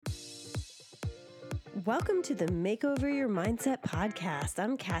Welcome to the Makeover Your Mindset podcast.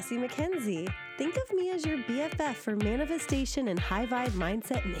 I'm Cassie McKenzie. Think of me as your BFF for manifestation and high vibe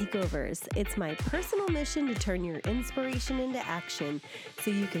mindset makeovers. It's my personal mission to turn your inspiration into action so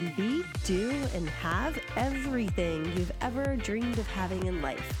you can be, do, and have everything you've ever dreamed of having in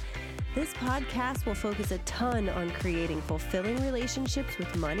life. This podcast will focus a ton on creating fulfilling relationships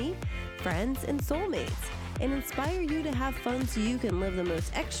with money, friends, and soulmates, and inspire you to have fun so you can live the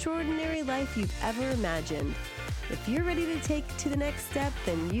most extraordinary life you've ever imagined. If you're ready to take to the next step,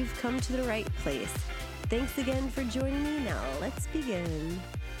 then you've come to the right place. Thanks again for joining me. Now let's begin.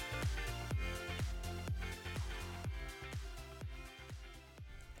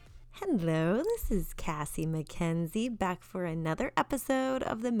 Hello, this is Cassie McKenzie back for another episode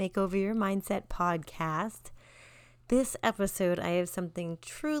of the Makeover Your Mindset podcast. This episode, I have something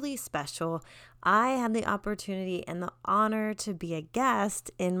truly special. I had the opportunity and the honor to be a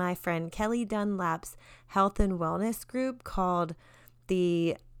guest in my friend Kelly Dunlap's health and wellness group called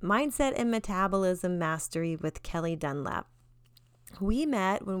the Mindset and Metabolism Mastery with Kelly Dunlap. We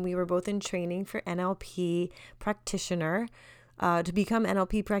met when we were both in training for NLP practitioner, to become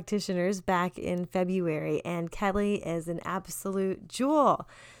NLP practitioners back in February, and Kelly is an absolute jewel.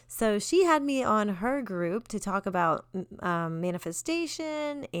 So she had me on her group to talk about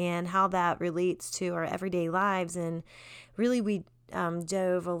manifestation and how that relates to our everyday lives, and really we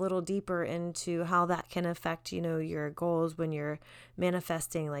dove a little deeper into how that can affect, your goals when you're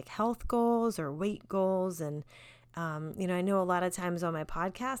manifesting like health goals or weight goals. And I know a lot of times on my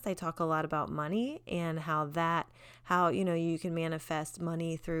podcast, I talk a lot about money and how you can manifest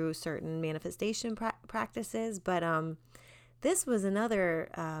money through certain manifestation practices. But this was another,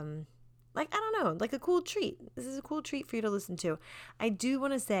 a cool treat. This is a cool treat for you to listen to. I do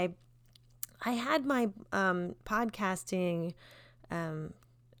want to say I had my podcasting,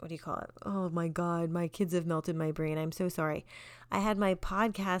 what do you call it? Oh my God, my kids have melted my brain. I'm so sorry. I had my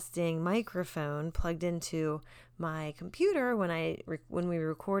podcasting microphone plugged into my computer when we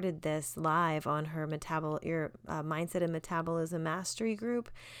recorded this live on her Mindset and Metabolism Mastery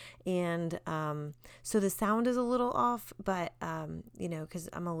group. And so the sound is a little off, but, because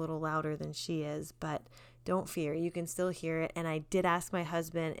I'm a little louder than she is, but don't fear, you can still hear it. And I did ask my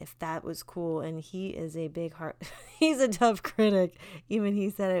husband if that was cool, and he is a big heart. He's a tough critic. Even he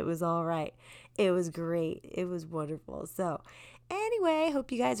said it was all right. It was great. It was wonderful. So anyway,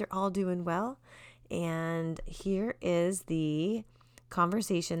 hope you guys are all doing well. And here is the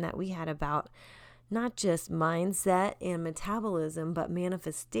conversation that we had about not just mindset and metabolism, but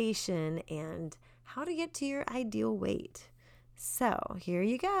manifestation and how to get to your ideal weight. So here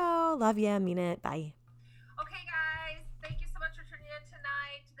you go. Love ya. Mean it. Bye. Okay, guys, thank you so much for tuning in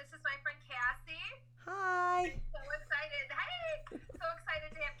tonight. This is my friend Cassie. Hi. I'm so excited. Hey, so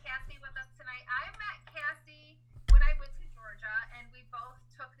excited to have Cassie with us tonight. I met Cassie when I went to Georgia, and we both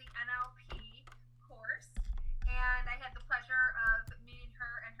took the NLP course, and I had the pleasure of meeting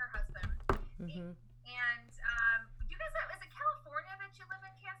her and her husband. Mm-hmm. And you guys, is it California that you live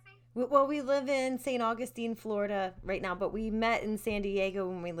in, Cassie? Well, we live in St. Augustine, Florida right now, but we met in San Diego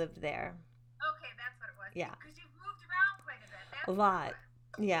when we lived there. Okay, that's what it was. Yeah. Because you've moved around quite a bit. That's a lot.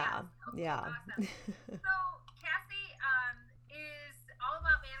 Yeah. Okay, yeah. Awesome. So Cassie is all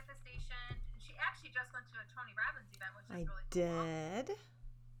about manifestation. She actually just went to a Tony Robbins event, which is really cool. I did.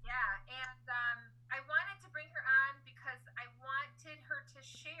 Yeah, and I wanted to bring her on because I wanted her to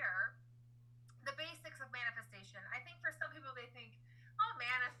share the basics of manifestation. I think for some people they think, oh,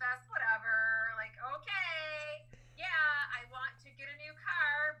 manifest, whatever. Like, okay, yeah, I want to get a new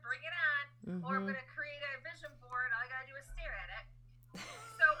car, bring it on. Mm-hmm. Or I'm going to create a vision board. All I got to do is stare at it.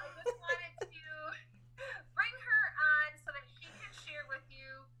 So I just wanted to bring her on so that she could share with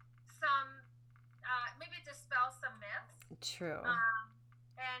you some, maybe dispel some myths. True.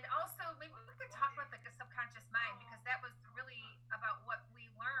 And also maybe we could talk about like the subconscious mind, because that was really about what we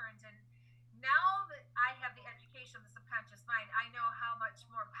learned. And now that I have the education of the subconscious mind, I know how much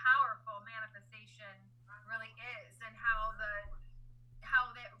more powerful manifestation really is, and how that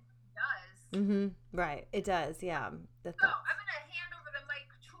does. Mm-hmm. Right. It does. Yeah. So I'm going to hand over the mic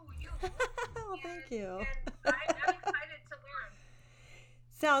to you. Oh, thank you. And I'm excited to learn.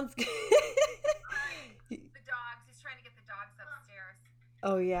 Sounds good. The dogs. He's trying to get the dogs upstairs.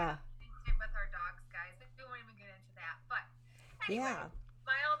 Oh, yeah. With our dogs, guys. We won't even get into that. But anyway, yeah.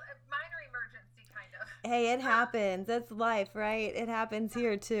 Minor emergency, kind of. Hey, it happens. That's life, right? It happens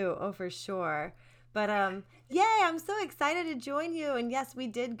here, too. Oh, for sure. But yay, I'm so excited to join you. And yes, we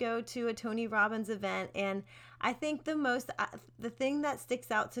did go to a Tony Robbins event, and I think the thing that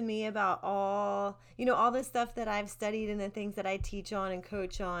sticks out to me about all the stuff that I've studied and the things that I teach on and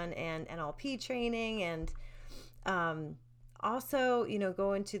coach on and NLP training and also,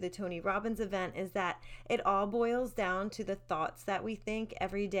 going to the Tony Robbins event is that it all boils down to the thoughts that we think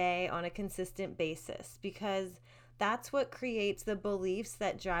every day on a consistent basis, because that's what creates the beliefs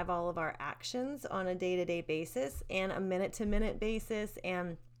that drive all of our actions on a day-to-day basis and a minute-to-minute basis.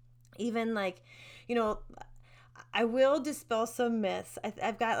 And even I will dispel some myths.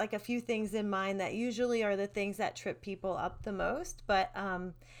 I've got like a few things in mind that usually are the things that trip people up the most. But,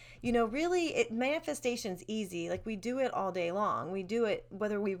 really manifestation's easy. Like we do it all day long. We do it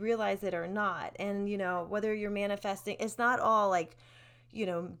whether we realize it or not. And, whether you're manifesting, it's not all like,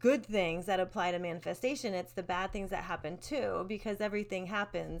 good things that apply to manifestation. It's the bad things that happen too, because everything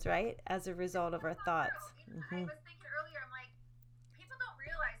happens, right, as a result of our thoughts. Mm-hmm. I was thinking earlier, I'm like, people don't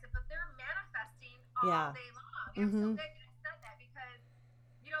realize it, but they're manifesting all day long. I'm so glad you said that, because,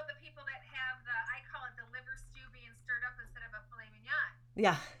 the people that have I call it the liver stew being stirred up instead of a filet mignon.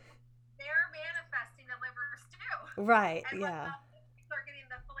 Yeah. They're manifesting the liver stew. Right, and yeah. People are getting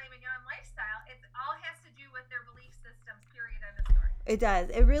the filet mignon lifestyle. It all has to do with their belief systems, period, end of story. It does.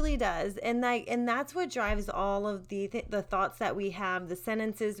 It really does. And that's what drives all of the thoughts that we have, the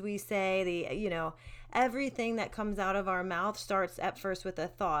sentences we say, everything that comes out of our mouth starts at first with a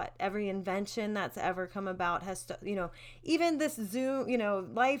thought. Every invention that's ever come about has, even this Zoom,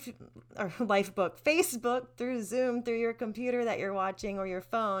 life book, Facebook, through Zoom, through your computer that you're watching or your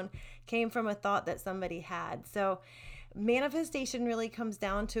phone, came from a thought that somebody had. So manifestation really comes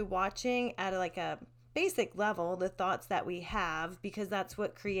down to watching at a basic level the thoughts that we have, because that's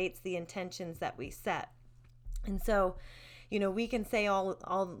what creates the intentions that we set. And so, we can say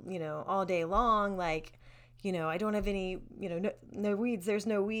all day long, like, I don't have any, no weeds, there's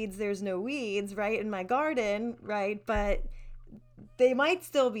no weeds, right, in my garden, right? But they might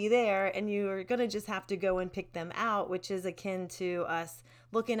still be there, and you're going to just have to go and pick them out, which is akin to us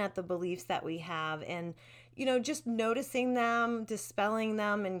looking at the beliefs that we have and, just noticing them, dispelling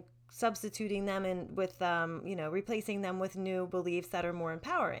them, and substituting them and with replacing them with new beliefs that are more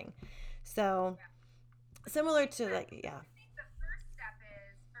empowering. So similar to I think the first step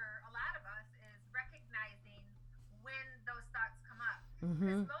is, for a lot of us, is recognizing when those thoughts come up.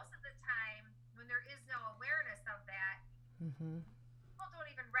 Because most of the time, when there is no awareness of that, people don't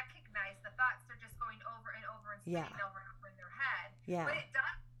even recognize the thoughts. They're just going over and over and spinning over and over in their head. But it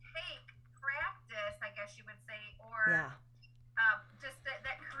does take practice, I guess you would say, or just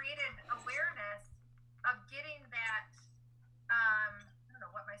that created awareness of getting that. I don't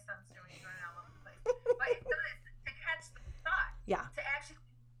know what my son's doing. He's running all over the place, but it does, to catch the thought. To actually,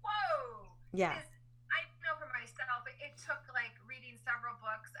 whoa. Because I know for myself, it took like reading several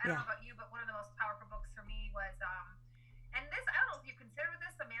books. I don't know about you, but one of the most powerful books for me was and this, I don't know if you consider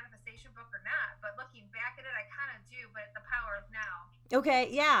this a manifestation book or not, but looking back at it, I kind of do. But The Power of Now.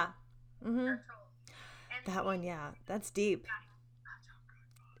 Okay. Yeah. And that one. Yeah. That's deep.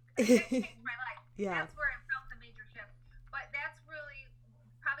 It changed my life. That's where I felt the major shift. But that's really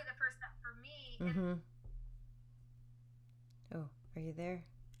probably the first step for me. Oh, are you there?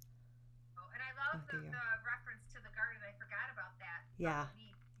 And I love the reference to the garden. I forgot about that.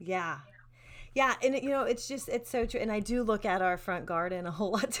 Yeah, and it's so true. And I do look at our front garden a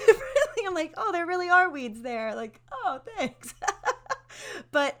whole lot differently. I'm like, oh, there really are weeds there. Like, oh, thanks.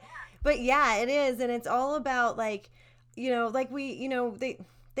 But yeah, it is, and it's all about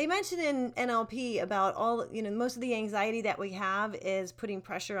they mentioned in NLP about all, most of the anxiety that we have is putting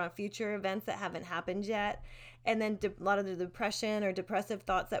pressure on future events that haven't happened yet. And then a lot of the depression or depressive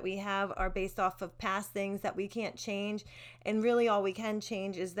thoughts that we have are based off of past things that we can't change. And really all we can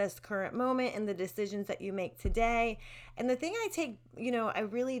change is this current moment and the decisions that you make today. And the thing I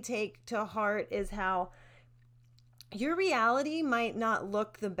really take to heart is how your reality might not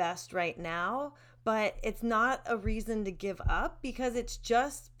look the best right now, but it's not a reason to give up, because it's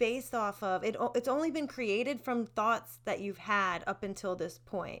just based off of it. It's only been created from thoughts that you've had up until this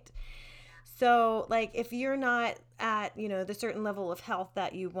point. So like if you're not at, the certain level of health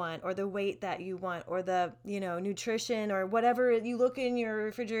that you want, or the weight that you want, or the, nutrition, or whatever, you look in your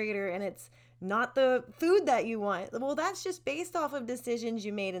refrigerator and it's not the food that you want. Well, that's just based off of decisions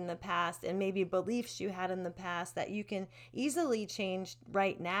you made in the past and maybe beliefs you had in the past that you can easily change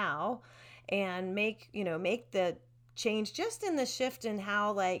right now and make the change just in the shift in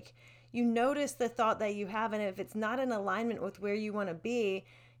how you notice the thought that you have. And if it's not in alignment with where you want to be,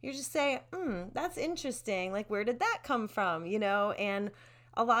 you just say, that's interesting. Like, where did that come from? And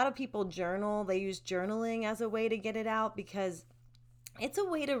a lot of people journal. They use journaling as a way to get it out, because it's a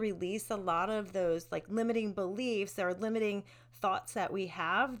way to release a lot of those like limiting beliefs or limiting thoughts that we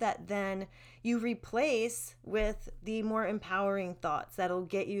have, that then you replace with the more empowering thoughts that'll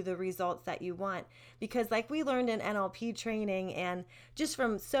get you the results that you want. Because like we learned in NLP training and just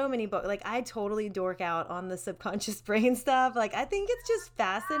from so many books, like I totally dork out on the subconscious brain stuff. Like I think it's just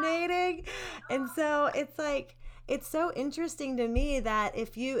fascinating. And so it's like, it's so interesting to me that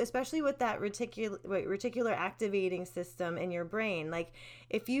if you, especially with that reticular activating system in your brain, like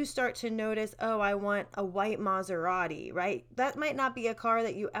if you start to notice, oh, I want a white Maserati, right? That might not be a car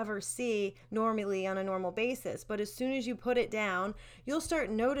that you ever see normally on a normal basis. But as soon as you put it down, you'll start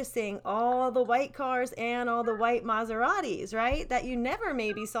noticing all the white cars and all the white Maseratis, right? That you never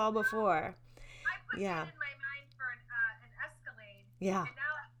maybe saw before. I put Yeah. that in my mind for an Escalade, Yeah. and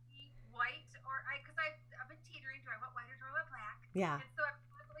now I see white, or because I've been teetering, do I want white or do I want black? Yeah. And so I've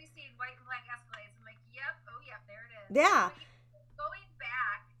constantly seen white and black Escalades. I'm like, yep, oh yep, there it is. Yeah. But going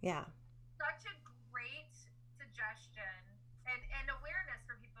back, Yeah. such a great suggestion and awareness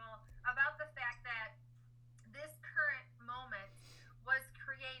for people about the fact that this current moment was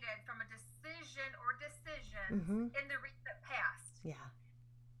created from a decision or decisions Mm-hmm. in the recent past. Yeah.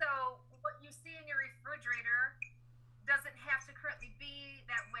 So what you see in your refrigerator doesn't have to currently be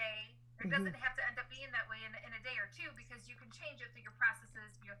that way, or Mm-hmm. doesn't have to end up being that way in a day or two, because you can change it through your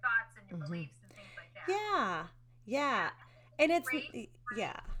processes, your thoughts, and your Mm-hmm. beliefs and things like that. Yeah. Yeah. Yeah. And it's, Great,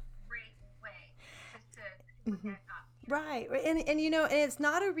 yeah. great way to put Mm-hmm. that up. Right. And you know, and it's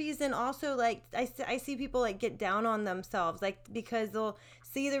not a reason also, like I see people like get down on themselves, like because they'll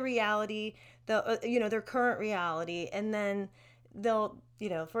see the reality, their current reality, and then they'll,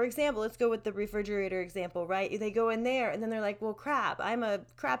 for example, let's go with the refrigerator example, right? They go in there and then they're like, well, crap, I'm a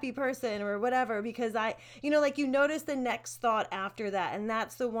crappy person or whatever, because like you notice the next thought after that. And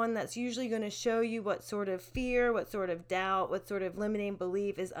that's the one that's usually going to show you what sort of fear, what sort of doubt, what sort of limiting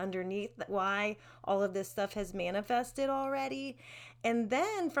belief is underneath why all of this stuff has manifested already. And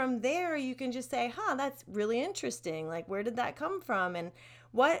then from there, you can just say, that's really interesting. Like, where did that come from? And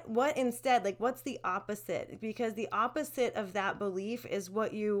what instead, like, what's the opposite? Because the opposite of that belief is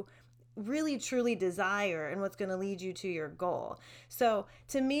what you really truly desire and what's going to lead you to your goal. So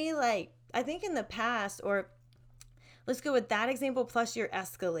to me, like, I think in the past, or let's go with that example plus your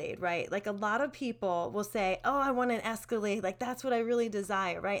Escalade, right? Like a lot of people will say, oh, I want an Escalade. Like that's what I really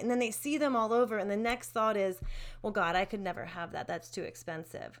desire, right? And then they see them all over. And the next thought is, well, God, I could never have that. That's too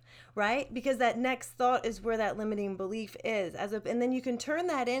expensive, right? Because that next thought is where that limiting belief is. And then you can turn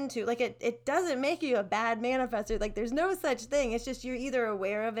that into, like, it doesn't make you a bad manifester. Like there's no such thing. It's just you're either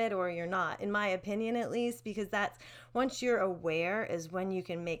aware of it or you're not, in my opinion, at least, because that's, once you're aware is when you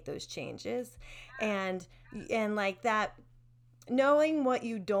can make those changes. And like that, knowing what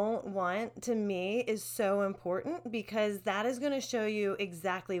you don't want to me is so important, because that is going to show you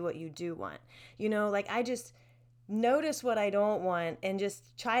exactly what you do want. Like I just notice what I don't want and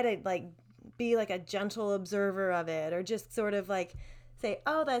just try to like be like a gentle observer of it, or just sort of like say,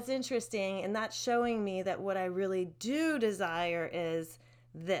 oh, that's interesting, and that's showing me that what I really do desire is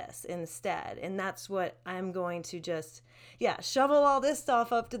this instead. And that's what I'm going to just, shovel all this stuff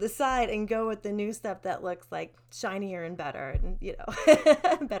up to the side and go with the new stuff that looks like shinier and better and,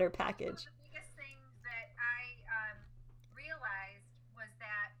 better package. One of the biggest things that I realized was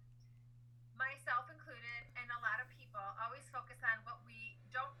that, myself included, and a lot of people always focus on what we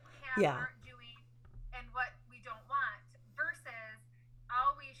don't have, Yeah. aren't doing, and what we don't want, versus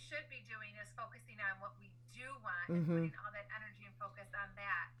all we should be doing is focusing on what we do want, and putting all that energy and focus on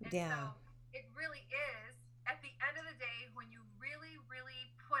that. And Yeah. so it really is, at the end of the day, when you really, really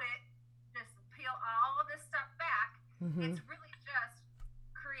put it, just peel all of this stuff back, it's really just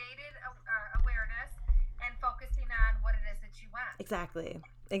created awareness and focusing on what it is that you want.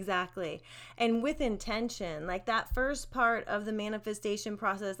 Exactly. And with intention, like that first part of the manifestation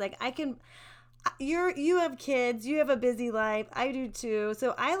process, like you have kids, you have a busy life, I do too.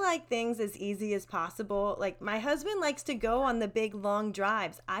 So I like things as easy as possible. Like my husband likes to go on the big long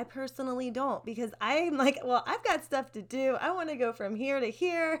drives. I personally don't, because I'm like, well, I've got stuff to do. I want to go from here to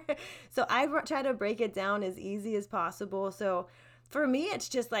here. So I try to break it down as easy as possible. So for me, it's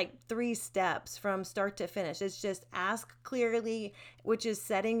just like 3 steps from start to finish. It's just ask clearly, which is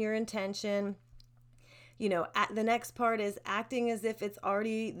setting your intention. The next part is acting as if it's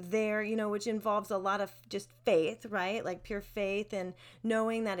already there, which involves a lot of just faith, right? Like pure faith, and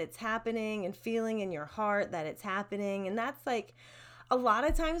knowing that it's happening and feeling in your heart that it's happening. And that's like, A lot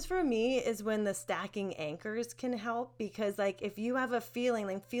of times for me is when the stacking anchors can help, because like if you have a feeling,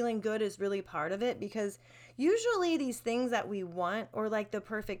 like feeling good is really part of it, because usually these things that we want, or like the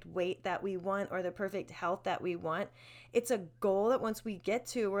perfect weight that we want, or the perfect health that we want, it's a goal that once we get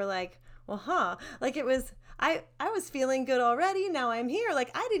to, we're like, well, like it was, I was feeling good already. Now I'm here.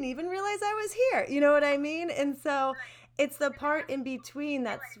 Like I didn't even realize I was here. You know what I mean? And so Right. it's the And then part that's in between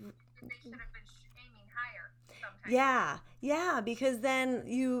that's, realize they should have been aiming higher sometimes. yeah, because then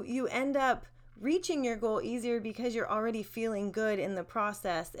you end up reaching your goal easier because you're already feeling good in the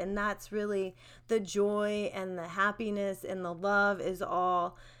process, and that's really the joy and the happiness and the love is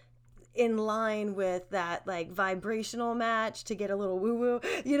all in line with that like vibrational match, to get a little woo woo,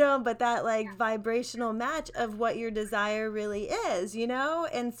 but that like Yeah. vibrational match of what your desire really is,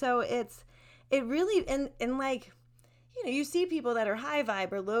 and so it really, and like, you see people that are high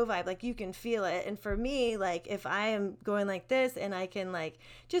vibe or low vibe, like you can feel it. And for me, like if I am going like this and I can like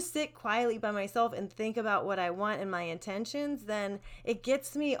just sit quietly by myself and think about what I want and my intentions, then it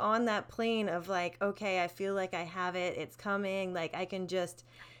gets me on that plane of like, okay, I feel like I have it, it's coming. Like I can just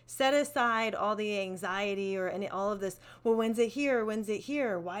set aside all the anxiety or all of this, well, when's it here? When's it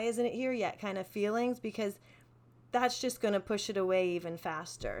here? Why isn't it here yet? Kind of feelings, because that's just going to push it away even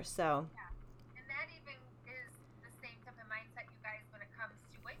faster. So, Yeah. And that even is the same type of mindset, you guys, when it comes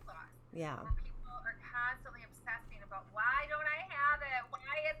to weight loss. yeah. Where people are constantly obsessing about why don't I have it?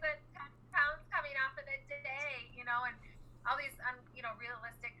 Why isn't 10 pounds coming off in a day? And all these,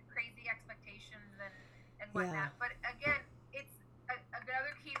 realistic, crazy expectations and Yeah. whatnot. But again, it's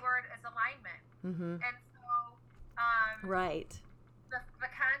another key word is alignment. Mm-hmm. And so, Right.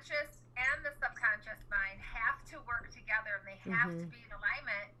 the conscious and the subconscious mind have to work together, and they have to be in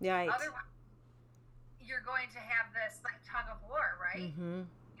alignment. Right. Otherwise, you're going to have this like tug of war, right? Mm-hmm.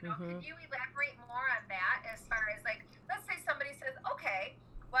 Can you elaborate more on that, as far as like, let's say somebody says, okay,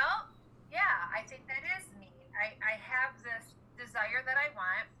 well, yeah, I think that is me. I have this desire that I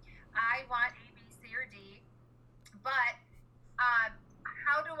want A, B, C, or D, but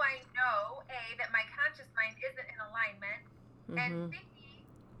how do I know, A, that my conscious mind isn't in alignment, and B,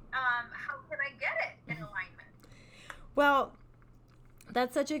 how can I get it in alignment? Well,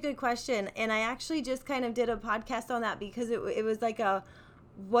 that's such a good question. And I actually just kind of did a podcast on that, because it was like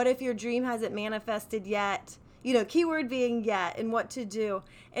what if your dream hasn't manifested yet? Keyword being yet, and what to do.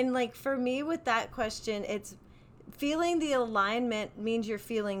 And like for me with that question, it's feeling the alignment means you're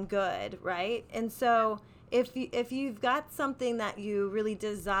feeling good, right? And so if you've got something that you really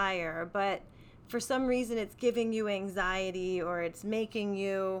desire, but for some reason it's giving you anxiety, or it's making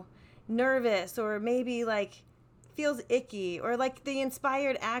you nervous, or maybe like feels icky, or like the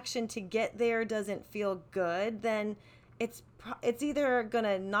inspired action to get there doesn't feel good, then it's either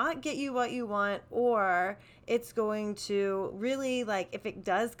gonna not get you what you want, or it's going to really, like, if it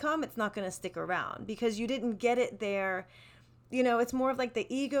does come, it's not gonna stick around because you didn't get it there. It's more of like the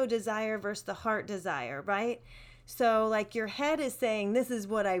ego desire versus the heart desire, right? So like your head is saying, this is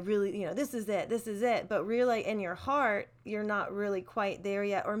what I really, this is it. But really in your heart, you're not really quite there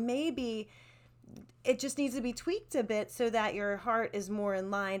yet. Or maybe it just needs to be tweaked a bit so that your heart is more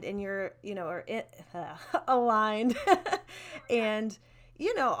in line, and you're, aligned and,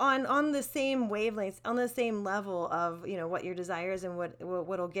 on the same wavelengths, on the same level of, what your desires and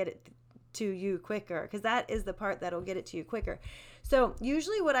what'll get it to you quicker, because that is the part that'll get it to you quicker. So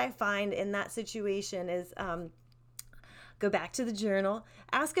usually what I find in that situation is go back to the journal,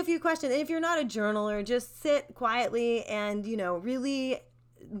 ask a few questions. And if you're not a journaler, just sit quietly and, really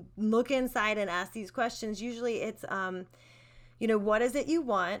look inside and ask these questions. Usually it's, what is it you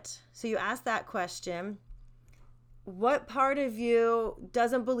want? So you ask that question. What part of you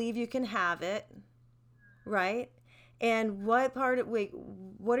doesn't believe you can have it, right? And what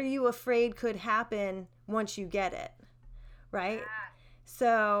are you afraid could happen once you get it, right? Yeah.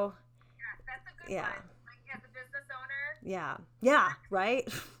 So, That's a good yeah. one. Like, as a business owner, yeah, right?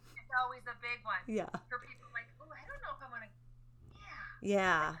 it's always a big one. Yeah. For people like, oh, I don't know if I want to.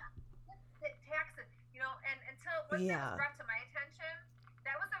 Yeah. Taxes, and until once that was brought to my attention,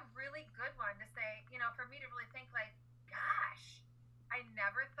 that was a really good one to say, for me to really think like, gosh, I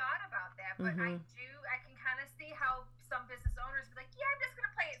never thought about that, but I can kind of see how some business owners be like, yeah, I'm just going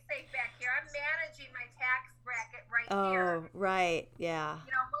to play it safe back here. I'm managing my tax bracket right here. Oh, right. Yeah.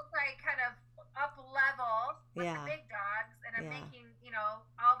 Once I kind of up level with the big dogs, and I'm making,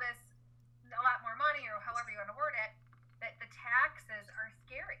 all this, a lot more money, or however you want to word it, that the taxes are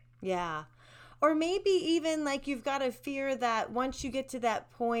scary. Yeah. Or maybe even like you've got a fear that once you get to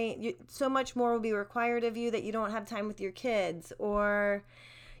that point, so much more will be required of you that you don't have time with your kids, or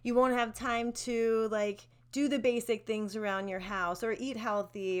you won't have time to like do the basic things around your house or eat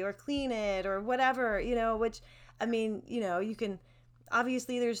healthy or clean it or whatever, which, I mean, you can,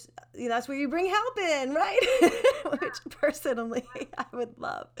 obviously there's, that's where you bring help in, right? Which personally I would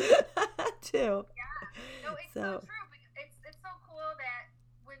love too. Yeah. No, it's so true. It's so cool that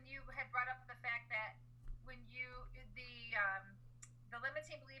when you had brought up the fact that when you the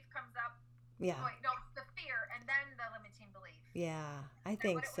limiting belief comes up. Yeah. Oh, no, the fear and then the limiting belief. Yeah, I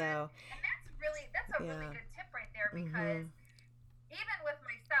think so. And that's a really good tip right there, because even with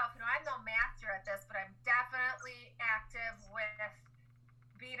myself, I'm no master at this, but I'm definitely active with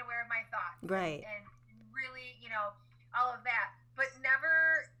being aware of my thoughts. Right. And really, all of that. But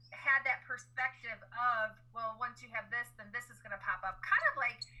never had that perspective of, well, once you have this, then this is going to pop up. Kind of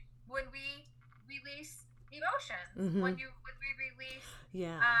like when we release emotions, when we release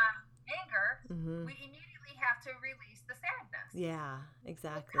anger, we immediately have to release the sadness. Yeah,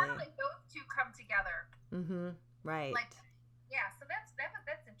 exactly. So kind of like those two come together. Right. Like, yeah, so that's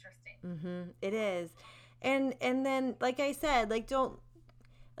interesting. It is. And then, like I said, like,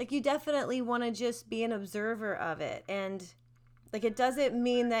 you definitely want to just be an observer of it. And like, it doesn't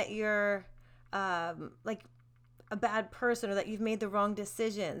mean that you're like a bad person or that you've made the wrong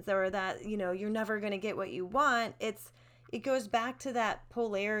decisions or that, you're never going to get what you want. It goes back to that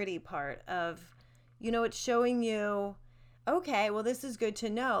polarity part of, it's showing you, okay, well, this is good to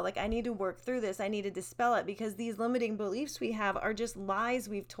know. Like, I need to work through this. I need to dispel it, because these limiting beliefs we have are just lies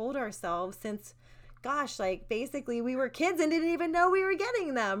we've told ourselves since, gosh, like, basically we were kids and didn't even know we were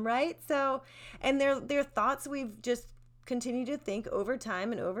getting them, right? So, and they're thoughts we've just continued to think over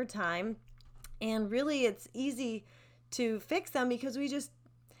time and over time. And really, it's easy to fix them because we just,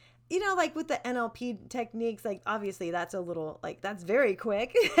 like with the NLP techniques, like, obviously that's a little, like, that's very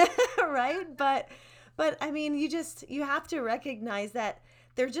quick, right? But I mean, you have to recognize that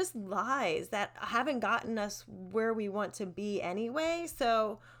they're just lies that haven't gotten us where we want to be anyway.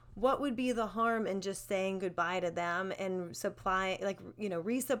 So what would be the harm in just saying goodbye to them and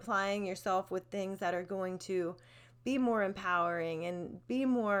resupplying yourself with things that are going to be more empowering and be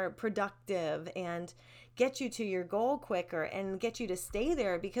more productive and get you to your goal quicker and get you to stay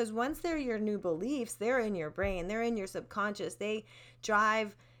there? Because once they're your new beliefs, they're in your brain, they're in your subconscious. They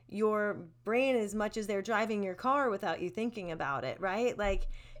drive your brain as much as they're driving your car without you thinking about it, right? Like,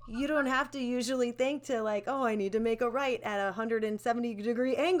 you don't have to usually think to, like, oh, I need to make a right at a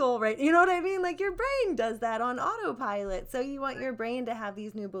 170-degree angle, right? You know what I mean? Like, your brain does that on autopilot. So you want your brain to have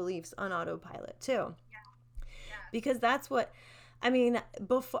these new beliefs on autopilot too. Because that's what, I mean,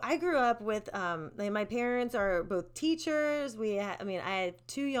 before I grew up with, like, my parents are both teachers. I had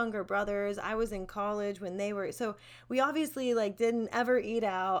 2 younger brothers. I was in college when they were, so we obviously, like, didn't ever eat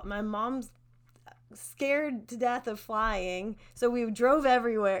out. My mom's scared to death of flying, so we drove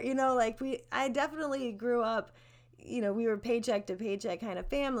everywhere. I definitely grew up, we were paycheck to paycheck kind of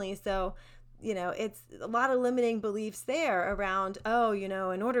family. So it's a lot of limiting beliefs there around,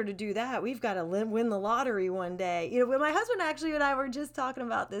 in order to do that, we've got to win the lottery one day. When my husband actually and I were just talking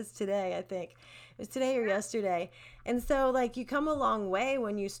about this today, I think it was today or yesterday. And so, like, you come a long way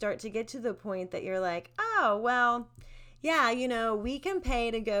when you start to get to the point that you're like, oh, well, yeah, we can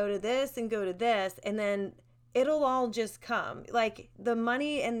pay to go to this and go to this, and then it'll all just come. Like, the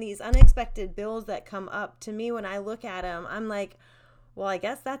money and these unexpected bills that come up to me when I look at them, I'm like, well, I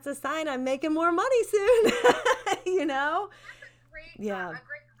guess that's a sign I'm making more money soon. That's a great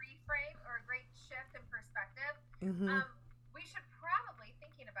reframe or a great shift in perspective. We should probably,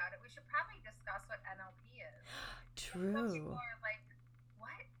 thinking about it, discuss what NLP is. True. Some people are like,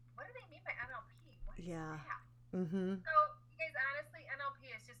 what do they mean by NLP? What is that? So, you guys, honestly,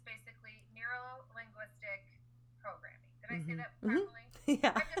 NLP is just basically neuro-linguistic programming. Did I say that properly?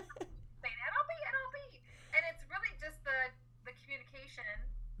 Yeah. I'm just saying NLP. And it's really just the communication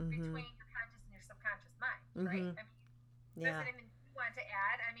between your conscious and your subconscious mind, right? I mean, there's anything you want to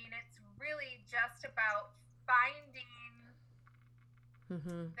add? I mean, it's really just about finding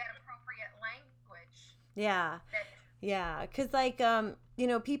that appropriate language. Yeah. Because, like,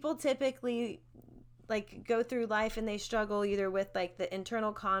 people typically, like, go through life and they struggle either with, like, the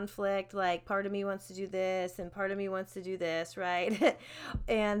internal conflict, like, part of me wants to do this and part of me wants to do this, right?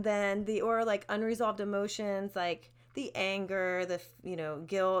 And then or like unresolved emotions, like the anger, the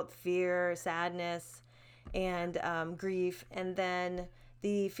guilt, fear, sadness, and grief, and then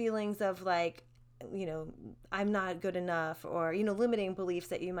the feelings of, like, I'm not good enough, or limiting beliefs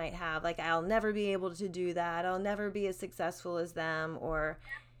that you might have, like, I'll never be able to do that, I'll never be as successful as them, or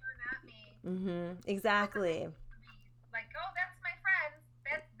not me. Exactly. Like, oh, that's my friends.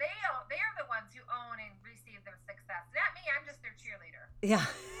 They're the ones who own and receive their success. Not me. I'm just their cheerleader. Yeah.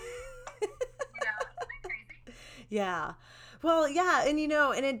 Isn't that crazy? Yeah. Well, yeah, and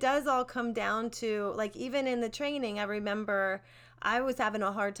and it does all come down to like even in the training, I remember I was having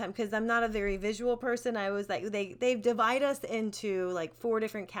a hard time because I'm not a very visual person. I was like they divide us into like four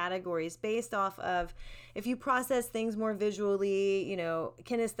different categories based off of if you process things more visually,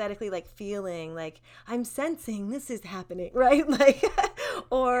 kinesthetically, like feeling, like I'm sensing this is happening, right? Like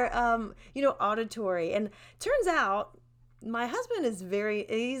or auditory. And turns out my husband is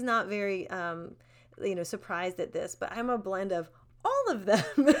he's not very surprised at this, but I'm a blend of all of them.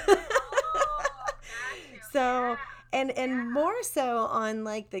 Oh, got you. So, Yeah. and Yeah. more so on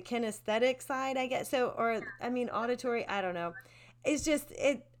like the kinesthetic side, I guess. So, or Yeah. I mean, auditory, I don't know. It's just,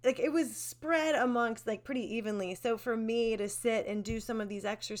 it was spread amongst like pretty evenly. So for me to sit and do some of these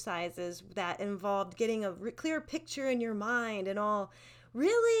exercises that involved getting a clear picture in your mind and all,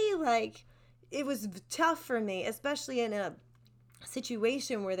 really like, it was tough for me, especially in a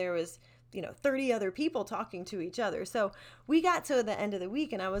situation where there was 30 other people talking to each other. So we got to the end of the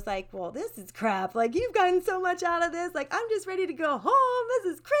week and I was like, well, this is crap. Like, you've gotten so much out of this. Like, I'm just ready to go home.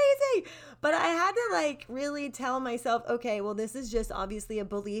 This is crazy. But I had to like really tell myself, okay, well, this is just obviously a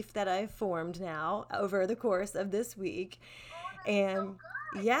belief that I've formed now over the course of this week. Oh, that's so And good.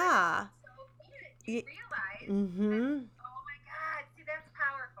 That is yeah. so good. You realize that, Mm-hmm. oh my God, see, that's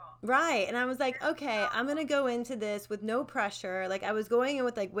powerful. Right. And I was like, That's okay, I'm going to powerful. go into this with no pressure. Like I was going in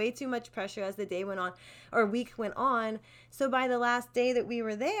with like way too much pressure as the day went on or week went on. So by the last day that we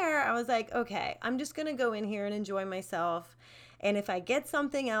were there, I was like, okay, I'm just going to go in here and enjoy myself. And if I get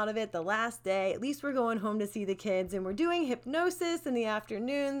something out of it the last day, at least we're going home to see the kids and we're doing hypnosis in the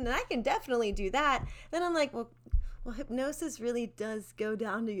afternoon. And I can definitely do that. Then I'm like, well, hypnosis really does go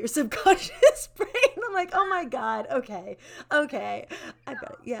down to your subconscious brain. I'm like, oh my God, okay, okay. I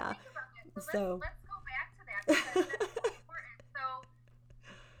bet, yeah. Think about it. So let's So, let's go back to that because that's so important. So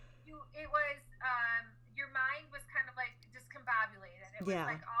it was your mind was kind of like discombobulated. It was yeah.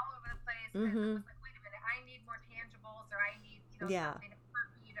 like all over the place because it Mm-hmm. was like, wait a minute, I need more tangibles or I need Yeah. something for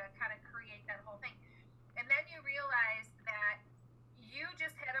you to kind of create that whole thing. And then you realized that you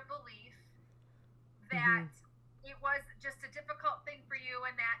just had a belief Mm-hmm. that it was just a difficult thing for you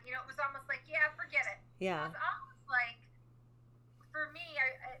and that it was almost like, yeah, forget it. It Yeah. was almost like for me,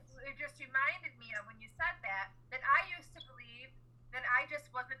 it just reminded me of when you said that I used to believe that I just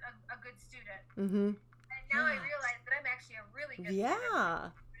wasn't a good student. Mm-hmm. And now I Yeah. realize that I'm actually a really good student.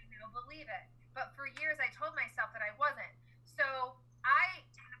 Yeah. I don't believe it. But for years, I told myself that I wasn't. So I,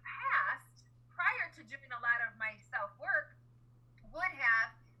 in the past, prior to doing a lot of my self work, would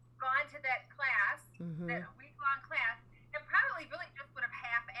have gone to that class, Mm-hmm. that week long class, and probably really just would have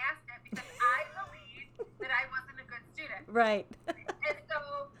half assed it because I believed that I wasn't a good student. Right. And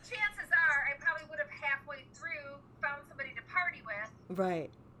so chances are I probably would have halfway through found somebody to party with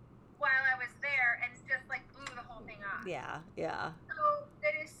Right. while I was there and just like blew the whole thing off. Yeah. Yeah. So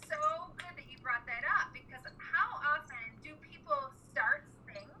it is so good that you brought that up because how often do people start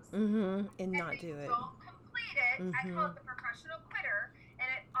things Mm-hmm. And and not they do it. don't complete it? I Mm-hmm. call it the professional quitter, and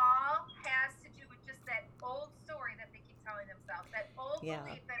it all has to do with just that old story that they keep telling themselves, that old Yeah.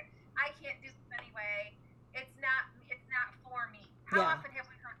 belief that I can't do this anyway. It's not for me. How Yeah. often have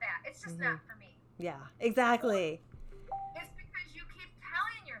we heard that? It's just Mm-hmm. not for me. Yeah. Exactly. It's because you keep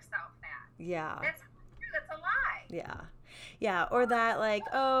telling yourself that. Yeah. That's not true. That's a lie. Yeah. Yeah. Or that like,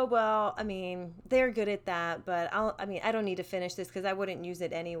 oh, well, I mean, they're good at that, but I don't need to finish this because I wouldn't use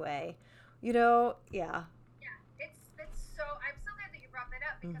it anyway. Yeah. Yeah, it's so. I'm so glad that you brought that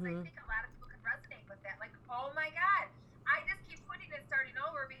up because I Mm-hmm. think a lot of people can resonate with that. Like, oh my God, I just keep quitting and starting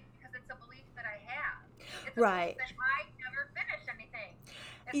over because it's a belief that I have. It's a belief Right. that I never finish anything.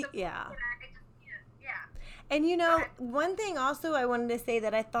 It's a belief Yeah. that I just can't. Yeah. And Go ahead. one thing also I wanted to say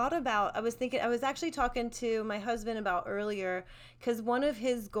that I thought about, I was actually talking to my husband about earlier, because one of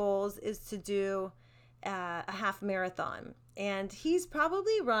his goals is to do a half marathon. And he's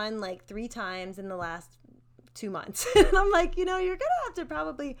probably run like 3 times in the last 2 months. And I'm like, you're going to have to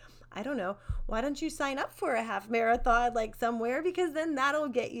probably, I don't know, why don't you sign up for a half marathon like somewhere? Because then that'll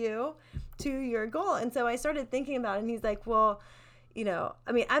get you to your goal. And so I started thinking about it, and he's like, well,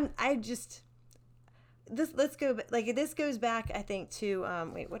 I mean, I just, let's go like this goes back I think to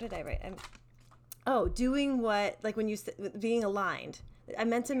wait, what did I write? Doing what, like when you being aligned. I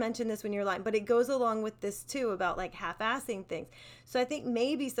meant to mention this when you're aligned, but it goes along with this too about like half-assing things. So I think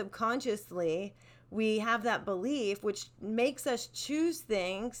maybe subconsciously we have that belief which makes us choose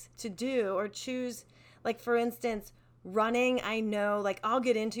things to do, or choose, like for instance, running. I know like I'll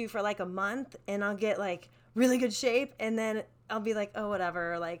get into for like a month and I'll get like really good shape, and then I'll be like, oh,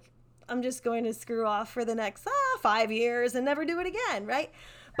 whatever, like I'm just going to screw off for the next 5 years and never do it again, right?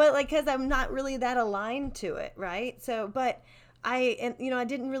 but like, cause I'm not really that aligned to it. Right. So, but and I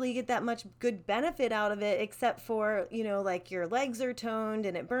didn't really get that much good benefit out of it, except for, like your legs are toned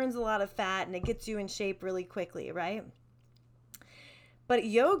and it burns a lot of fat and it gets you in shape really quickly. Right. But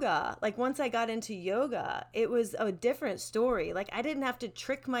yoga, like once I got into yoga, it was a different story. Like I didn't have to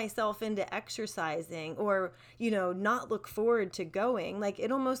trick myself into exercising or, not look forward to going. Like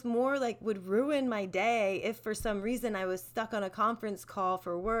it almost more like would ruin my day if for some reason I was stuck on a conference call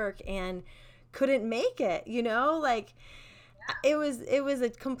for work and couldn't make it, like it was a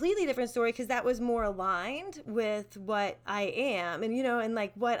completely different story because that was more aligned with what I am and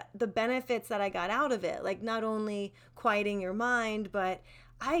like what the benefits that I got out of it, like not only quieting your mind, but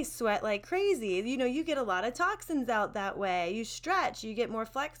I sweat like crazy. You get a lot of toxins out that way. You stretch, you get more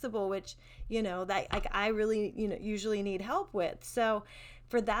flexible, which that like I really usually need help with. So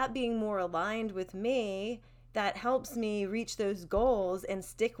for that being more aligned with me, that helps me reach those goals and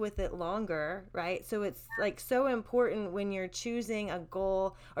stick with it longer, right? So it's like so important when you're choosing a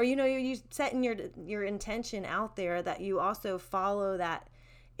goal or you setting your intention out there that you also follow that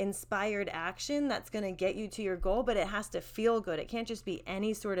inspired action that's going to get you to your goal, but it has to feel good. It can't just be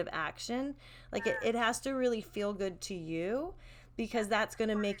any sort of action. Like it has to really feel good to you because that's going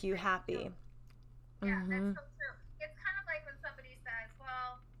to make you happy. Yeah, that's so true. It's kind of like when somebody says,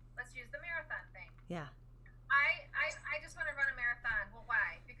 well, let's use the marathon thing. Yeah. I just want to run a marathon. Well,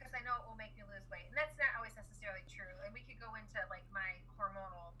 why? Because I know it will make me lose weight. And that's not always necessarily true. And we could go into like my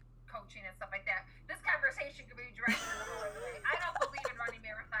hormonal coaching and stuff like that. This conversation could be directed in the whole other way. I don't believe in running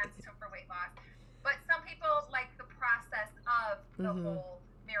marathons for weight loss. But some people like the process of the whole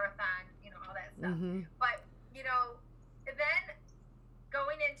marathon, all that stuff. But, then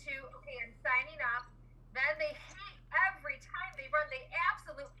going into, okay, I'm signing up. Then they hate every time they run. They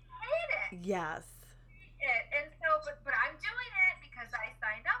absolutely hate it. Yes. It. And so, but I'm doing it because I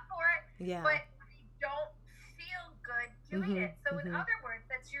signed up for it. Yeah. But you don't feel good doing it. So in other words,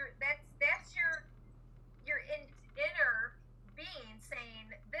 that's your inner being saying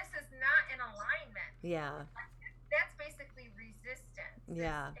this is not in alignment. Yeah. That's basically resistance.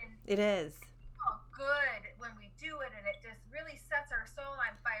 Yeah. It is. Oh, good when we do it, and it just really sets our soul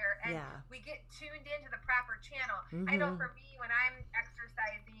on fire, and we get tuned into the proper channel. I know for me, when I'm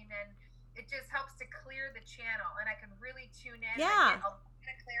exercising and it just helps to clear the channel and I can really tune in. Yeah. I get a lot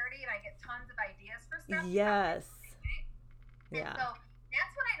of clarity and I get tons of ideas for stuff. Yes. And so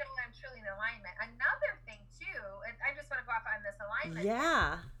that's when I know I'm truly in alignment. Another thing too, and I just want to go off on this alignment.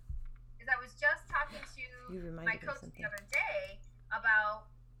 Yeah. Is I was just talking to my coach the other day about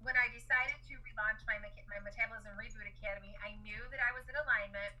when I decided to relaunch my Metabolism Reboot Academy, I knew that I was in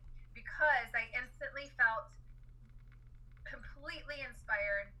alignment because I instantly felt completely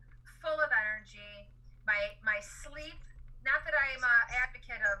inspired, full of energy. My sleep, not that I'm an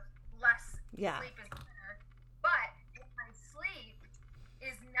advocate of less sleep is better, but if my sleep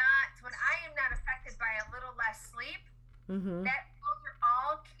is not, when I am not affected by a little less sleep, those are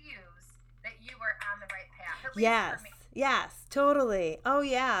all cues that you are on the right path. At least for me. Yes, totally. Oh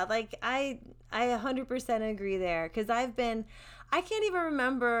yeah, like I 100% agree there because I can't even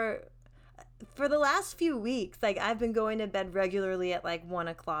remember for the last few weeks, like I've been going to bed regularly at like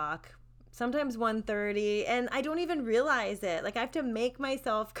 1:00, sometimes 1:30, and I don't even realize it. Like I have to make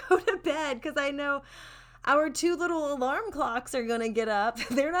myself go to bed because I know our two little alarm clocks are going to get up.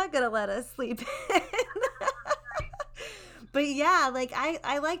 They're not going to let us sleep in. But yeah, like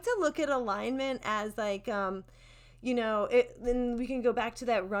I like to look at alignment as like, then we can go back to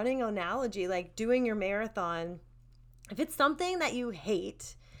that running analogy, like doing your marathon. If it's something that you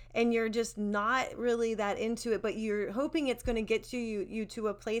hate and you're just not really that into it, but you're hoping it's going to get to you to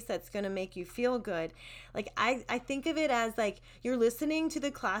a place that's going to make you feel good. Like I think of it as like you're listening to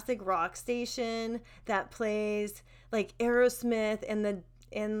the classic rock station that plays like Aerosmith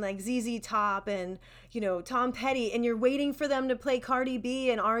and like ZZ Top and, Tom Petty, and you're waiting for them to play Cardi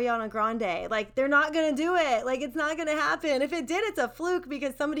B and Ariana Grande. Like, they're not going to do it. Like, it's not going to happen. If it did, it's a fluke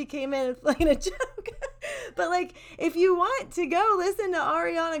because somebody came in and played a joke. But, like, if you want to go listen to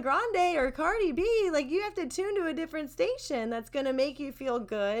Ariana Grande or Cardi B, like, you have to tune to a different station that's going to make you feel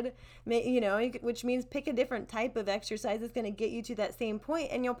good, which means pick a different type of exercise that's going to get you to that same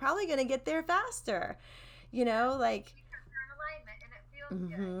point, and you're probably going to get there faster, like...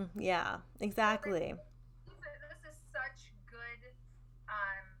 Good. Yeah, exactly. This is such good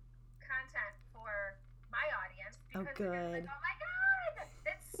content for my audience because they're like, oh my god,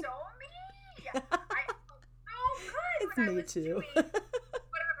 that's so me. I felt so good it's when me I was too. doing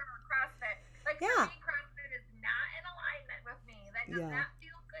whatever CrossFit. Like for me, CrossFit is not in alignment with me. That does not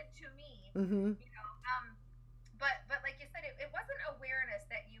feel good to me. But like you said, it wasn't awareness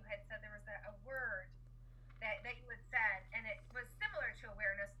that you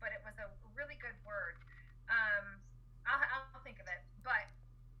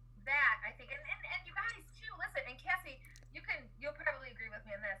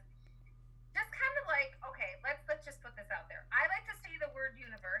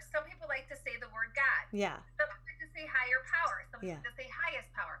Yeah. Some like to say higher power. Some Yeah. like to say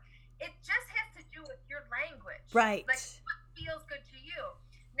highest power. It just has to do with your language. Right. Like what feels good to you.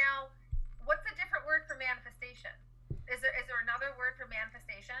 Now, what's a different word for manifestation? Is there another word for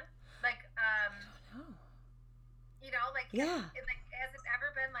manifestation? Like you know, like like has it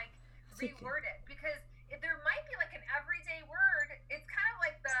ever been like reworded? Because there might be like an everyday word. It's kind of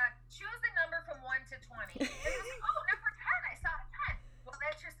like the choose a number from 1 to 20. And it's like, oh, number 10. I saw a 10. Well,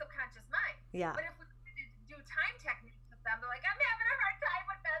 that's your subconscious mind. Yeah. But if we do time techniques with them, they're like, I'm having a hard time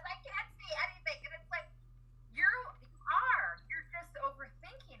with this. I can't see anything. And it's like, you're just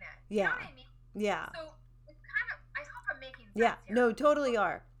overthinking it. Yeah. You know what I mean? Yeah. So it's kind of, I hope I'm making sense here. No, totally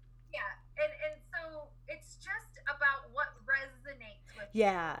are. Yeah. And so it's just about what resonates with you.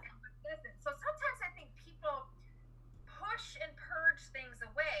 And what doesn't. So sometimes I think people push and purge things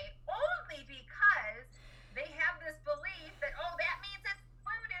away only because they have this belief that, oh, that means it's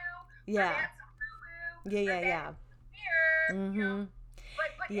voodoo. Yeah. Or that's woo-woo. Yeah. Weird, Mm-hmm. you know?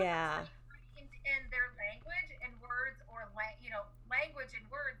 But yeah. In their language and words or, language and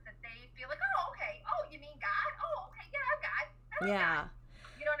words that they feel like, oh, okay. Oh, you mean God? Oh, okay. Yeah, I'm God. God.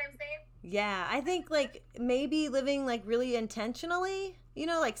 You know what I'm saying? Yeah, I think like maybe living like really intentionally, you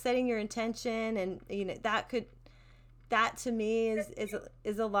know, like setting your intention, and you know that to me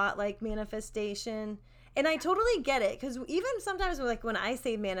is a lot like manifestation. And I totally get it, because even sometimes like when I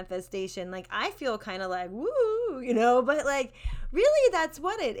say manifestation, like I feel kind of like woo, you know, but like really that's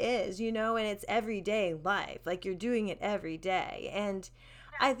what it is, you know, and it's everyday life. Like you're doing it every day. And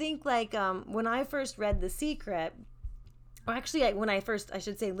I think like when I first read The Secret, or actually when I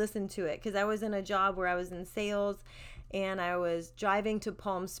should say listened to it, because I was in a job where I was in sales and I was driving to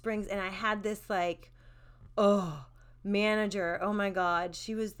Palm Springs, and I had this like, manager, oh my God,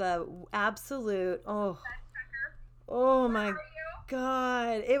 she was the absolute, oh my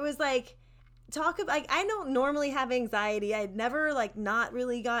God. It was like, I don't normally have anxiety. I'd never like not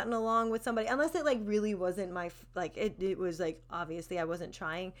really gotten along with somebody unless it like really wasn't my, like it was like, obviously I wasn't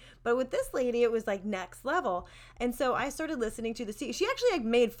trying, but with this lady, it was like next level. And so I started listening to The Secret. She actually like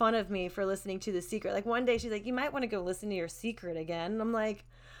made fun of me for listening to The Secret. Like one day she's like, you might want to go listen to your secret again. And I'm like,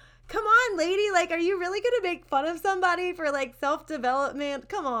 come on, lady. Like, are you really going to make fun of somebody for like self-development?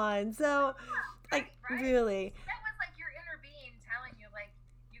 Come on. So like, really. That was like your inner being telling you, like,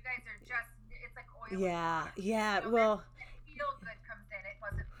 you guys are just, it's like oil. Yeah. You know, well, feel good comes in. It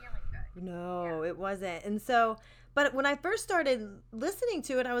wasn't feeling good. No, it wasn't. And so, but when I first started listening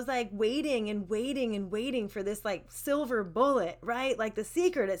to it, I was like waiting and waiting and waiting for this like silver bullet, right? Like The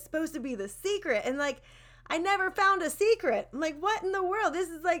Secret, it's supposed to be the secret. And like, I never found a secret. I'm like, what in the world? This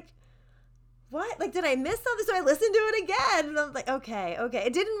is like, what? Like, did I miss something? So I listened to it again. And I'm like, okay.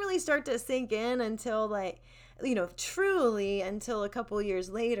 It didn't really start to sink in until like, you know, truly until a couple years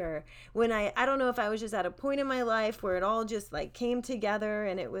later, when I don't know if I was just at a point in my life where it all just like came together,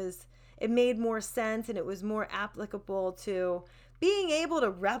 and it made more sense, and it was more applicable to being able to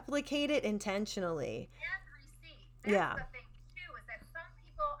replicate it intentionally. And receive. That's the thing too, is that some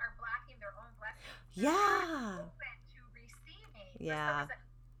people are blocking their own blessings. Yeah. Open to receiving. Yeah.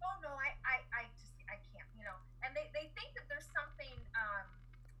 Oh no, I can't, you know. And they think that there's something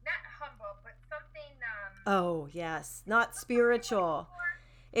not humble, but something oh yes, not spiritual.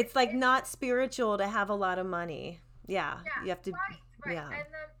 It's like not spiritual to have a lot of money. Yeah. You have to right. Yeah. And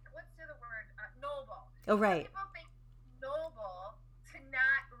then what's the other word? Noble. Oh, right. Some people think noble to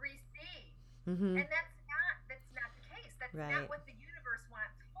not receive. Mm-hmm. And that's not the case. That's not what the universe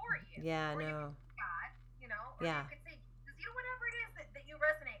wants for you. Yeah, or no. You could say God, you know, or yeah. you could say, you know, whatever it is that you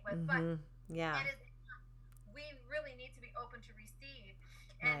resonate with. Mm-hmm. But yeah. We really need to be open to receive.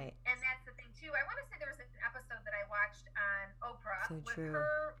 Right. And that's the thing too. I want to say there was an episode that I watched on Oprah with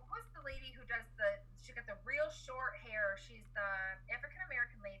her. Who's the lady who does she got the real short hair? She's the African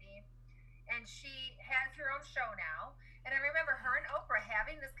American lady, and she has her own show now. And I remember her and Oprah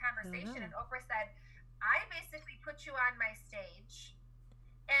having this conversation, and Oprah said, "I basically put you on my stage,"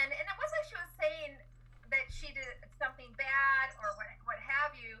 and it wasn't like she was saying that she did something bad or what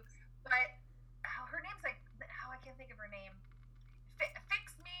have you, but her name's like, I can't think of her name.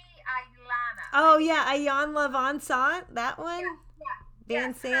 Fix Me, Aylana. Oh yeah, Ayanla Van Sant, that one? Yeah.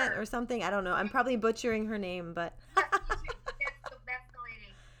 Van Sant or something. I don't know. I'm probably butchering her name, but that's the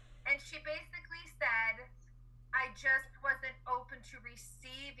lady. And she basically said, I just wasn't open to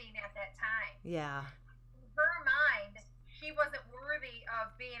receiving at that time. Yeah. In her mind, she wasn't worthy of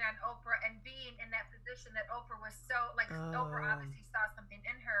being on Oprah and being in that position that Oprah was so, like, Oprah obviously saw something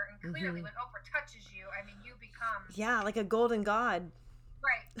in her, and clearly when Oprah touches you, I mean, you become... Yeah, like a golden god.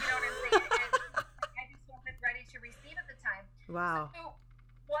 Right, you know what I'm saying? And I just wasn't ready to receive at the time. Wow. So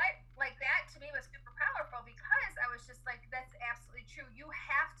what, like, that to me was super powerful. was just like, that's absolutely true. You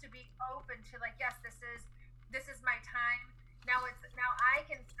have to be open to like, yes, this is my time. Now I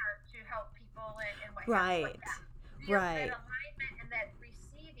can start to help people and what have you like Right. that. That Right. alignment and that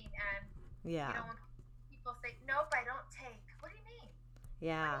receiving end. Yeah. When people say, nope, I don't take. What do you mean? What do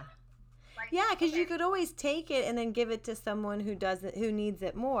Yeah. you mean? Like, Yeah, because you okay, could always take it and then give it to someone who needs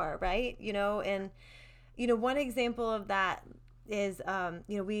it more, right? And one example of that is,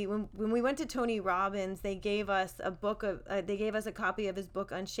 when we went to Tony Robbins, they gave us they gave us a copy of his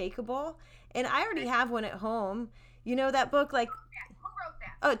book Unshakable, and I already have one at home. That book, like, who wrote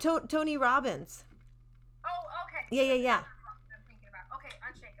that? oh, Tony Robbins. Oh, okay. Yeah, yeah, That's yeah. another book I'm thinking about. Okay,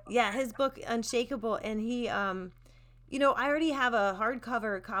 Unshakable. Yeah, his book Unshakable, and he I already have a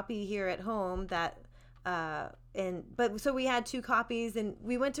hardcover copy here at home that but so we had two copies, and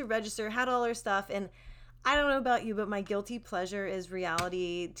we went to register, had all our stuff, and I don't know about you, but my guilty pleasure is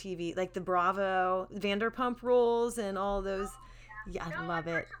reality TV, like the Bravo, Vanderpump Rules, and all those. Oh, Yeah, yeah. I No, love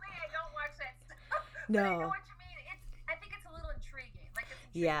it. unfortunately, I don't watch that stuff. But I know No. what you mean. I think it's a little intriguing. Like, it's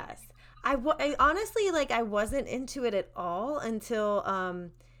intriguing. Yes. I honestly, like, I wasn't into it at all until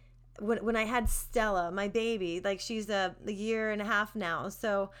when I had Stella, my baby. Like, she's a year and a half now.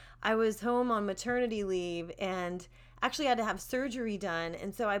 So I was home on maternity leave and actually had to have surgery done.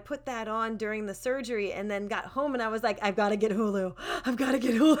 And so I put that on during the surgery and then got home and I was like, I've got to get Hulu. I've got to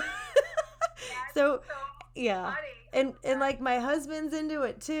get Hulu. That's So so yeah. funny. And like my husband's into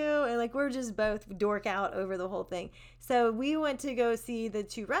it too, and like we're just both dork out over the whole thing. So we went to go see the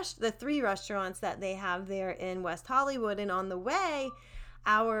three restaurants that they have there in West Hollywood, and on the way,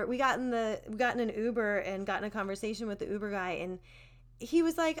 we got in an Uber and got in a conversation with the Uber guy, and he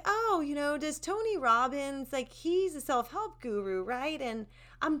was like, "Oh, does Tony Robbins, like, he's a self-help guru, right? And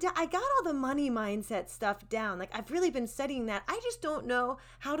I got all the money mindset stuff down. Like, I've really been studying that. I just don't know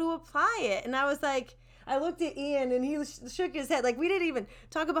how to apply it." And I was like, I looked at Ian and he shook his head. Like, we didn't even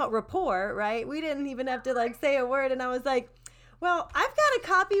talk about rapport, right? We didn't even have to like say a word. And I was like, well, I've got a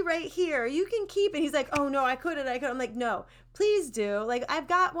copy right here. You can keep it. He's like, oh no, I couldn't. I'm like, no, please do. Like, I've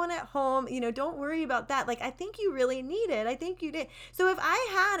got one at home. Don't worry about that. Like, I think you really need it. I think you did. So if I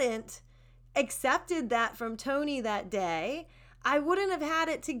hadn't accepted that from Tony that day, I wouldn't have had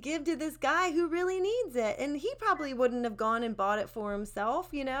it to give to this guy who really needs it. And he probably wouldn't have gone and bought it for himself,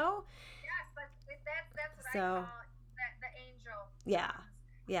 Yes, that's what I So, call the angel. yeah.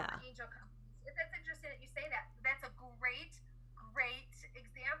 Yeah. The angel companies. That's interesting that you say that. That's a great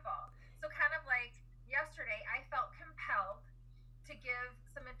example. So kind of like yesterday, I felt compelled to give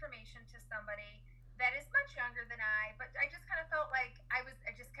some information to somebody that is much younger than I, but I just kind of felt like I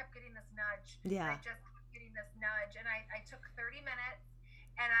just kept getting this nudge. Yeah. I just kept getting this nudge, and I took 30 minutes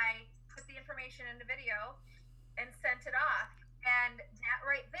and I put the information in the video and sent it off. And that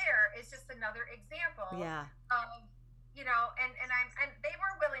right there is just another example Yeah. of, and they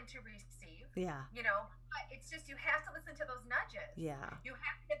were willing to receive, Yeah. but it's just, you have to listen to those nudges. Yeah. You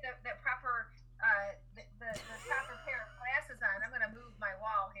have to get the proper, the proper pair of glasses on. I'm going to move my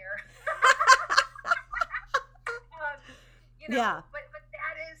wall here. Yeah. But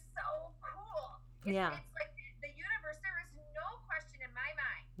that is so cool. Yeah. It's like the universe, there is no question in my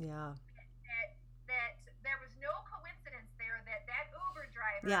mind. Yeah. That there was no coincidence there that Uber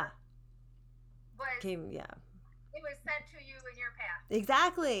driver it was sent to you in your path.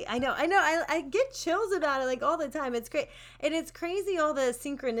 Exactly. I know. I get chills about it like all the time. It's great. And it's crazy all the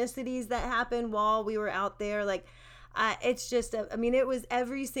synchronicities that happened while we were out there. Like, it's just, it was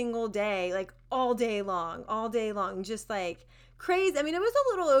every single day, like all day long, just like crazy. It was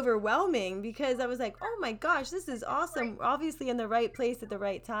a little overwhelming because I was like, oh my gosh, this is awesome. We're obviously in the right place at the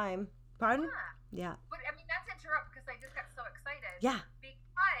right time. Pardon? Yeah. But not to interrupt because I just got so excited. Yeah.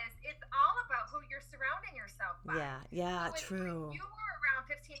 Because it's all about who you're surrounding yourself by. Yeah, so true. When you were around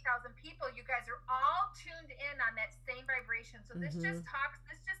 15,000 people, you guys are all tuned in on that same vibration. So let's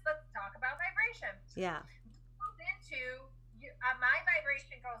talk about vibration. Yeah. Move into my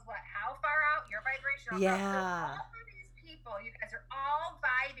vibration goes what? How far out? Your vibration. Yeah. So all of these people, you guys are all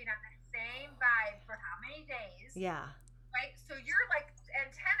vibing on the same vibe for how many days? Yeah. Right? So you're like,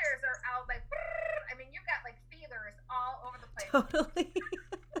 antennas are out like, you've got like feelers all over the place. Totally.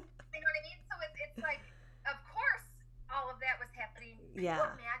 You know what I mean? So it's like, of course, all of that was happening. Yeah.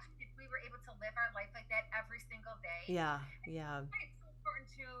 Can you imagine if we were able to live our life like that every single day? Yeah. It's so important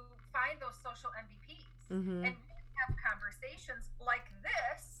to find those social MVPs Mm-hmm. and have conversations like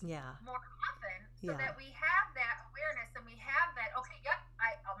this more often so that we have that awareness and we have that, okay, yep,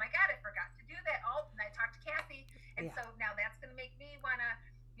 oh my God, I forgot to do that. Oh, and I talked to Kathy. And so now that's going to make me want to,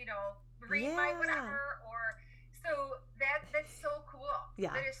 read my whatever. Or so that's so cool.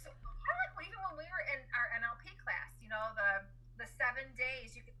 Yeah. That is so cool. Even when we were in our NLP class, the 7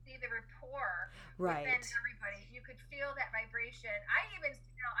 days. You could see the rapport within Right. everybody. You could feel that vibration.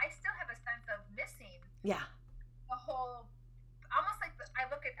 I still have a sense of missing Yeah. the whole, almost like I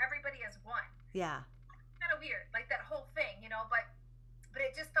look at everybody as one. Yeah. Kind of weird, like that whole thing, but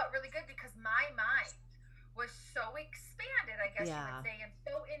it just felt really good because my mind was so expanded, I guess you would Yeah. say, and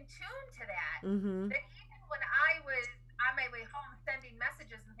so in tune to that, Mm-hmm. that even when I was on my way home sending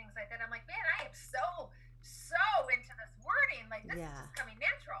messages and things like that, I'm like, man, I am so into this wording. Like, this is Yeah. just coming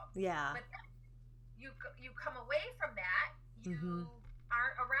natural. Yeah. But then you come away from that, you Mm-hmm.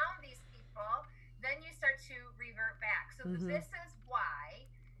 aren't around these people, then you start to revert back. So Mm-hmm. this is why,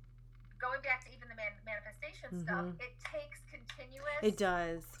 going back to even the manifestation stuff, Mm-hmm. it takes continuous It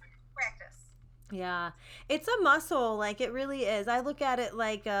does. practice. Yeah. It's a muscle, like it really is. I look at it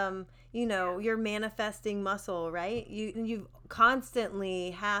like you're manifesting muscle, right? You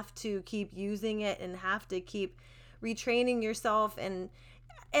constantly have to keep using it and have to keep retraining yourself and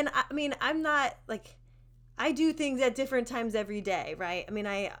I mean, I'm not like I do things at different times every day, right? I mean,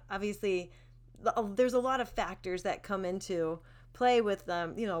 I obviously there's a lot of factors that come into play with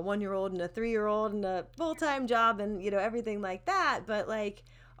a 1-year-old and a 3-year-old and a full-time job and everything like that, but like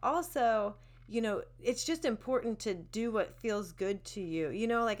also it's just important to do what feels good to you,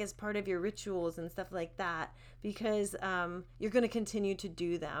 like as part of your rituals and stuff like that, because you're going to continue to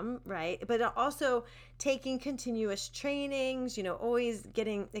do them, right? But also taking continuous trainings, always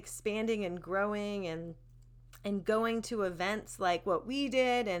expanding and growing and going to events like what we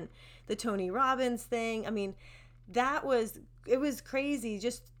did and the Tony Robbins thing. I mean, it was crazy.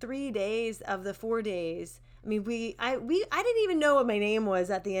 Just 3 days of the 4 days. I mean, I didn't even know what my name was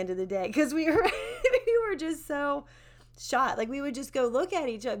at the end of the day because we were we were just so shot. Like we would just go look at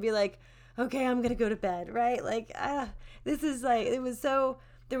each other and be like, okay, I'm gonna go to bed, right? Like this is like it was so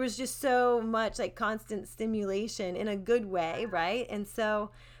there was just so much like constant stimulation in a good way, right? And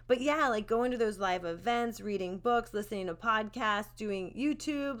so but yeah, like going to those live events, reading books, listening to podcasts, doing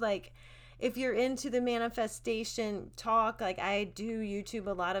YouTube, like if you're into the manifestation talk, like I do YouTube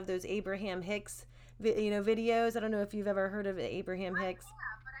a lot of those Abraham Hicks videos. I don't know if you've ever heard of Abraham Hicks. I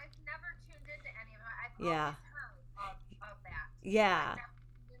have, but I've never tuned into any of them. I've Yeah. always heard of that. Yeah. I've never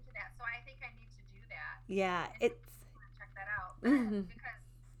tuned into that, so I think I need to do that. Yeah. And It's check that out mhm. because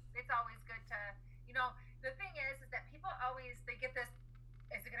it's always good to, the thing is that people always they get this.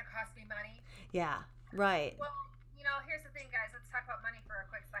 Is it going to cost me money? Yeah. Right. Well, here's the thing, guys. Let's talk about money for a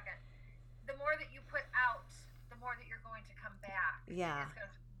quick second. The more that you put out, the more that you're going to come back. Yeah. It's going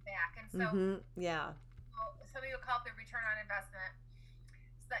to come back, and so Yeah. some people call it the return on investment.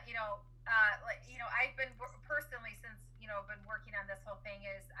 So I've been personally since been working on this whole thing.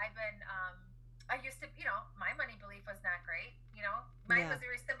 Is I've been I used to my money belief was not great. Mine was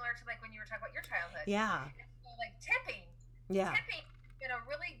very similar to like when you were talking about your childhood. Yeah. So, like tipping. Yeah. Tipping has been a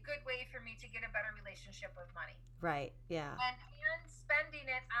really good way for me to get a better relationship with money. Right. Yeah. And spending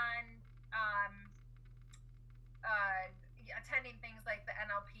it on attending things like the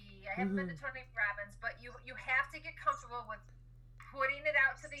NLP. I haven't been to Tony Robbins, but you have to get comfortable with putting it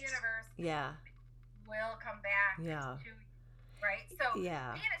out to the universe. Yeah. Will come back. Yeah. To, right. So being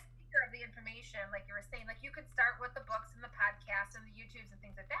yeah. a seeker of the information, like you were saying, like you could start with the books and the podcasts and the YouTubes and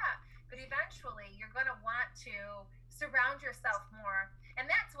things like that, but eventually you're going to want to surround yourself more. And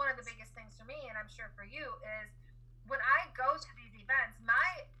that's one of the biggest things for me, and I'm sure for you, is when I go to these events,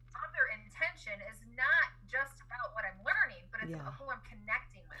 my other intention is not just about what I'm learning, but it's about who I'm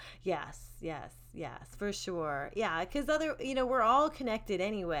connecting with. Yes, for sure. Yeah, because we're all connected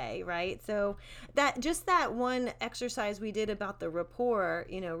anyway, right? So that one exercise we did about the rapport,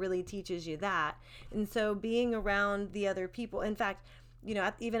 really teaches you that. And so being around the other people, in fact,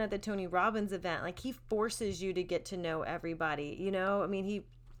 even at the Tony Robbins event, like he forces you to get to know everybody, I mean,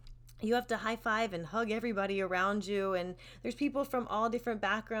 you have to high five and hug everybody around you. And there's people from all different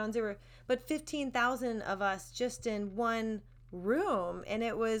backgrounds. But 15,000 of us just in one room. And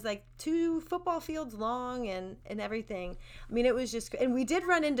it was like 2 football fields long and everything. I mean, it was just, and we did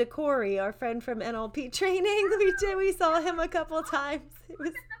run into Corey, our friend from NLP training. We saw him a couple times. It was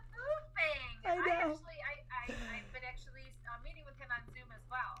the food thing. I know. I've been actually meeting with him on Zoom as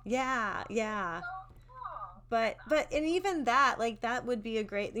well. Yeah. So But and even that, like that would be a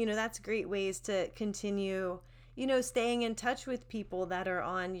great, that's great ways to continue, staying in touch with people that are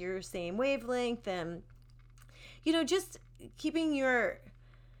on your same wavelength and, just keeping your,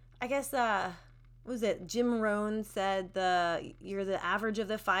 I guess, what was it? Jim Rohn said you're the average of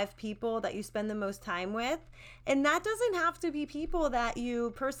the 5 people that you spend the most time with. And that doesn't have to be people that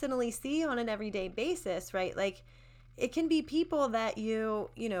you personally see on an everyday basis, right? Like, it can be people that you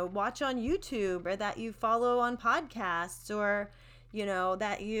know, watch on YouTube or that you follow on podcasts or, you know,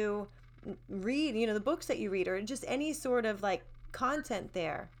 that you read, you know, the books that you read or just any sort of like content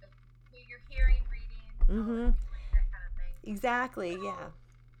there. Who you're hearing, reading, Mm-hmm. that kind of thing. Exactly. So, Yeah.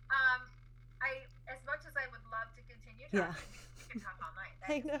 I, as much as I would love to continue Yeah. talking, we can talk all night. That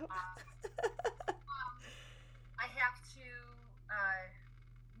I is know. awesome. I have to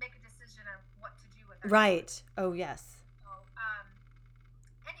make a decision on what to do with our Right. Oh, yes. So,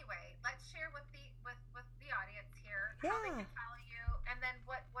 anyway, let's share with the audience here how they Yeah. can follow you, and then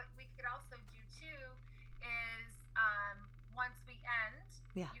what we could also do too is once we end,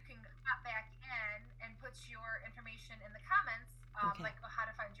 Yeah. you can hop back in and put your information in the comments, Okay. like how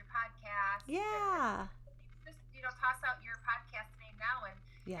to find your podcast. Yeah. And just toss out your podcast name now, and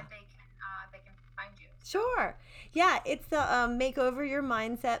Yeah. and they can find you. Sure. Yeah, it's the Make Over Your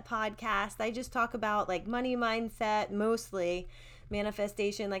Mindset podcast. I just talk about like money mindset, mostly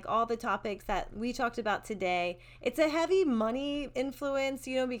manifestation, like all the topics that we talked about today. It's a heavy money influence,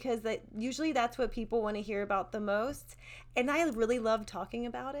 you know, because usually that's what people want to hear about the most. And I really love talking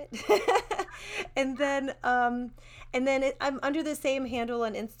about it. and then I'm under the same handle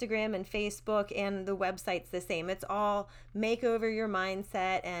on Instagram and Facebook, and the website's the same. It's all Make Over Your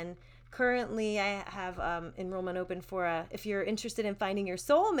Mindset. And currently I have enrollment open for if you're interested in finding your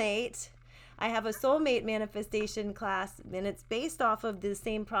soulmate. I have a soulmate manifestation class, and it's based off of the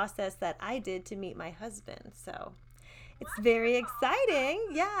same process that I did to meet my husband. So it's very exciting.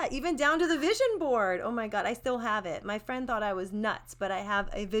 Yeah, even down to the vision board. Oh my God, I still have it. My friend thought I was nuts, but I have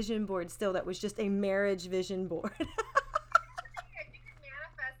a vision board still that was just a marriage vision board. You can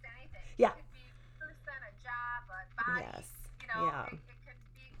manifest anything. Yeah. It could be a person, a job, a body. Yes. You know, Yeah. it can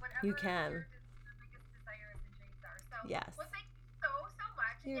be whatever You can. your biggest desires and dreams are. So, Yes. well, thank you so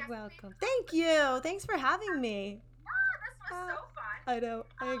much. And You're yes, welcome. please- Thank you. Thanks for having me. Yeah, this was so fun. I know.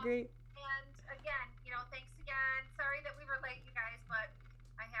 I agree. And again, thanks again. Sorry that we were late, you guys, but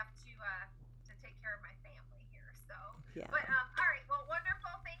I have to take care of my family here. So, Yeah. But all right. Well,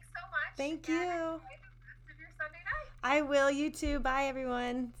 wonderful. Thanks so much. Thank and you. Enjoy the rest of your Sunday night. I will. You too. Bye,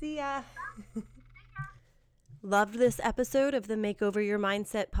 everyone. See ya. See ya. Loved this episode of the Make Over Your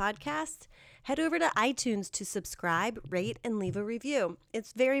Mindset podcast? Head over to iTunes to subscribe, rate, and leave a review.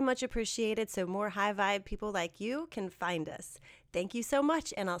 It's very much appreciated so more high vibe people like you can find us. Thank you so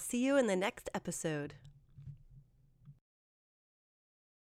much, and I'll see you in the next episode.